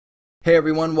Hey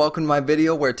everyone, welcome to my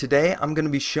video where today I'm going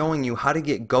to be showing you how to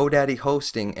get GoDaddy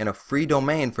hosting and a free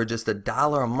domain for just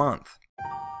 $1 a month.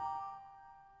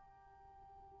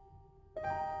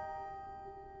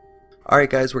 Alright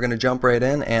guys, we're going to jump right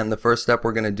in, and the first step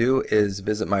we're going to do is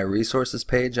visit my resources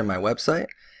page on my website,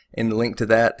 and the link to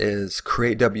that is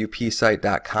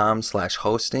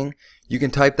createwpsite.com/hosting. You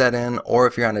can type that in, or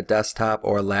if you're on a desktop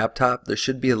or a laptop, there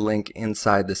should be a link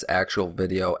inside this actual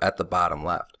video at the bottom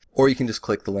left. Or you can just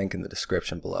click the link in the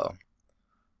description below.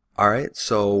 Alright,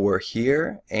 so we're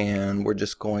here and we're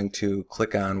just going to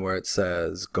click on where it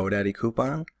says GoDaddy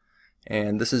coupon,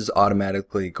 and this is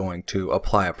automatically going to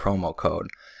apply a promo code.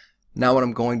 Now what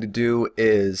I'm going to do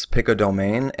is pick a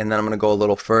domain, and then I'm going to go a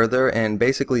little further and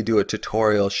basically do a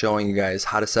tutorial showing you guys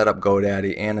how to set up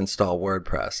GoDaddy and install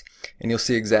WordPress. And you'll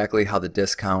see exactly how the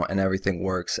discount and everything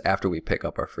works after we pick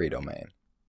up our free domain.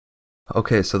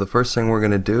 Okay, so the first thing we're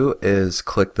going to do is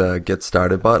click the Get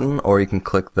Started button, or you can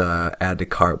click the Add to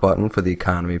Cart button for the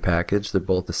economy package. They're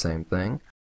both the same thing.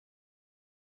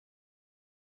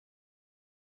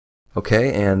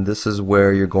 Okay, and this is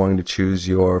where you're going to choose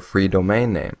your free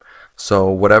domain name. So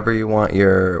whatever you want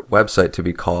your website to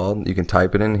be called, you can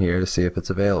type it in here to see if it's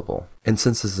available. And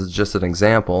since this is just an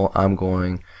example, I'm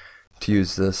going to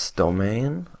use this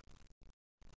domain.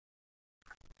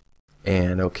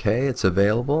 And okay, it's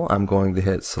available. I'm going to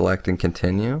hit select and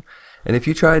continue. And if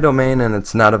you try a domain and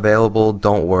it's not available,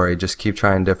 don't worry, just keep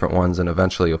trying different ones and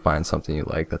eventually you'll find something you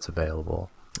like that's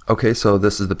available. Okay, so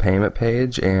this is the payment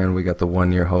page, and we got the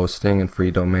 1-year hosting and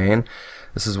free domain.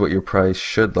 This is what your price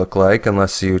should look like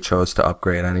unless you chose to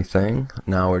upgrade anything.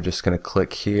 Now we're just going to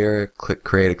click here, click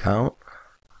create account.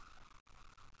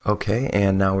 Okay,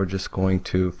 and now we're just going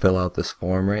to fill out this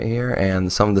form right here,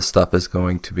 and some of the stuff is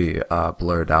going to be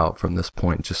blurred out from this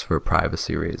point just for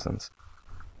privacy reasons.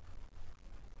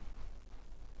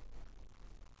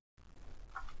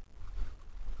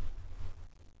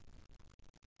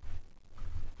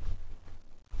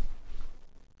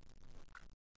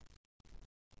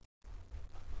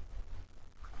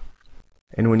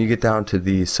 And when you get down to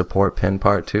the support pin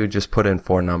part too, just put in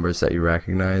 4 numbers that you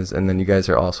recognize, and then you guys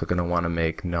are also going to want to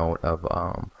make note of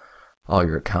all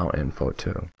your account info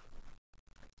too.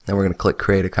 Then we're going to click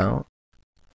create account.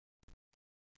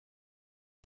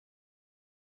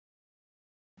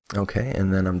 Okay,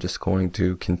 and then I'm just going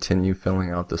to continue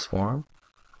filling out this form.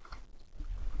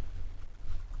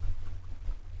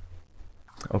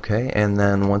 Okay, and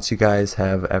then once you guys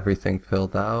have everything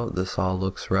filled out, this all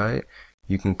looks right,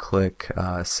 you can click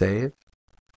save.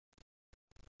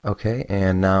 Okay,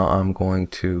 and now I'm going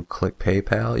to click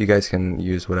PayPal. You guys can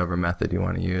use whatever method you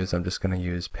want to use. I'm just going to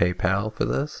use PayPal for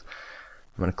this.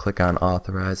 I'm going to click on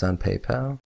authorize on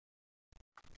PayPal.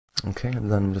 Okay, and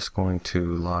then I'm just going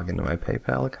to log into my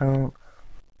PayPal account.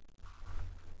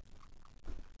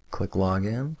 Click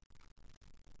login.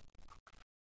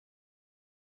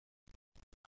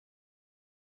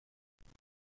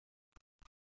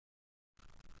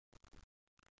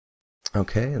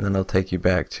 Okay, and then it'll take you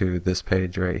back to this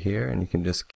page right here, and you can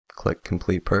just click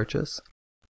complete purchase.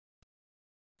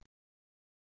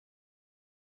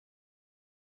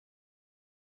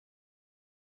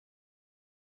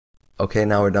 Okay,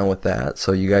 now we're done with that,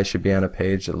 so you guys should be on a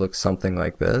page that looks something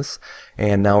like this.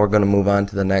 And now we're going to move on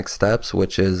to the next steps,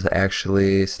 which is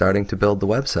actually starting to build the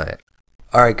website.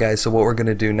 Alright guys, so what we're going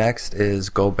to do next is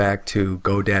go back to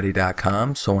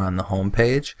GoDaddy.com, so we're on the home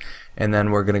page, and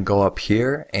then we're going to go up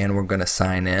here and we're going to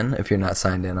sign in if you're not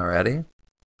signed in already.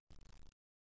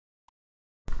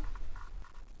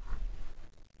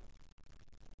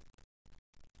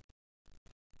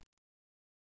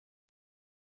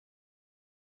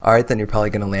 Alright, then you're probably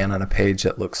going to land on a page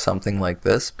that looks something like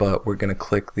this, but we're going to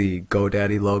click the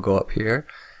GoDaddy logo up here,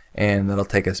 and that'll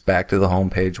take us back to the home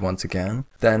page once again.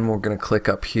 Then we're going to click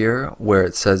up here where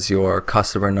it says your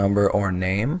customer number or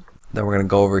name. Then we're going to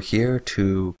go over here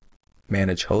to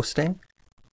manage hosting.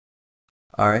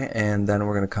 Alright, and then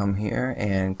we're going to come here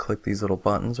and click these little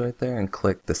buttons right there and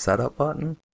click the setup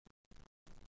button.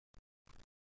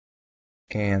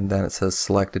 And then it says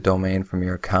select a domain from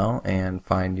your account and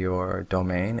find your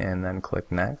domain, and then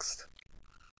click next.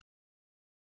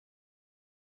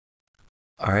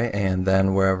 Alright, and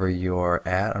then wherever you're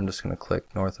at, I'm just going to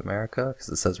click North America because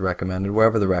it says recommended.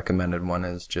 Wherever the recommended one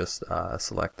is, just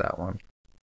select that one.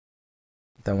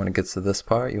 Then when it gets to this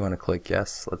part, you want to click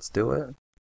yes, let's do it.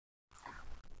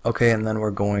 Okay, and then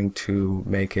we're going to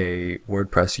make a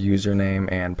WordPress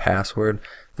username and password.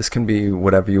 This can be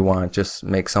whatever you want. Just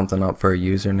make something up for a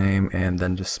username and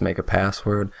then just make a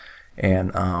password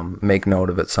and make note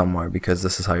of it somewhere, because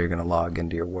this is how you're going to log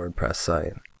into your WordPress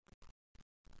site.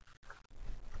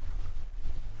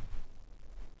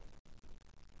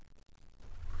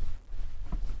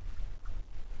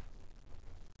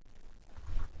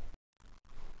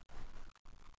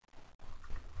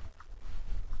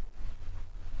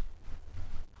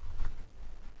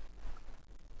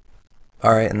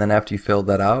 Alright, and then after you fill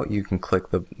that out, you can click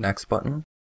the next button.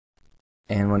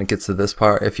 And when it gets to this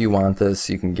part, if you want this,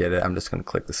 you can get it. I'm just going to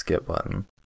click the skip button.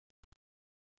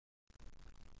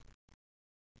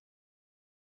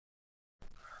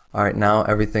 Alright, now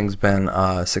everything's been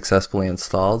successfully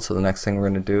installed, so the next thing we're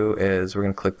going to do is we're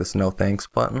going to click this no thanks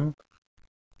button.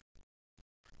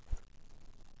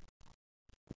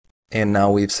 And now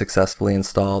we've successfully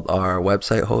installed our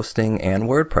website hosting and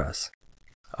WordPress.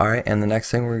 Alright, and the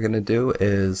next thing we're going to do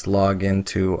is log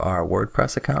into our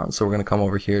WordPress account. So we're going to come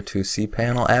over here to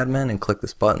cPanel Admin and click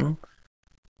this button.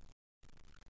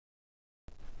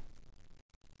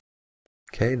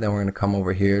 Okay, then we're going to come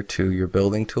over here to your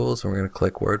building tools and we're going to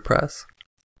click WordPress.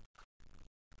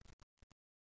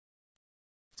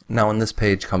 Now when this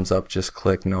page comes up, just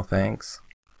click no thanks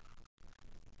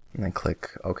and then click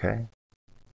OK.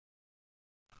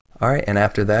 Alright, and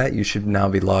after that you should now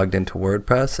be logged into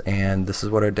WordPress, and this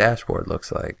is what our dashboard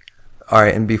looks like.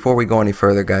 Alright, and before we go any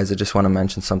further, guys, I just want to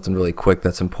mention something really quick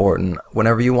that's important.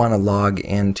 Whenever you want to log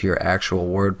into your actual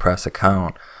WordPress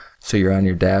account, so you're on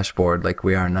your dashboard like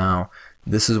we are now,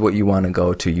 this is what you want to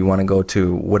go to. You want to go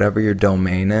to whatever your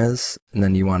domain is, and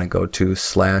then you want to go to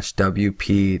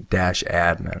 /wp-admin.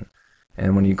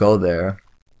 And when you go there,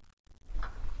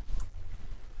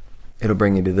 it'll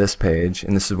bring you to this page,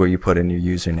 and this is where you put in your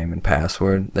username and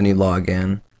password. Then you log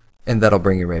in, and that'll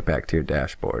bring you right back to your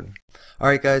dashboard.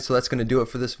 Alright guys, so that's going to do it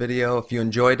for this video. If you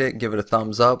enjoyed it, give it a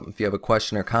thumbs up. If you have a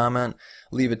question or comment,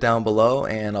 leave it down below,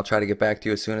 and I'll try to get back to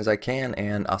you as soon as I can,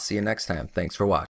 and I'll see you next time. Thanks for watching.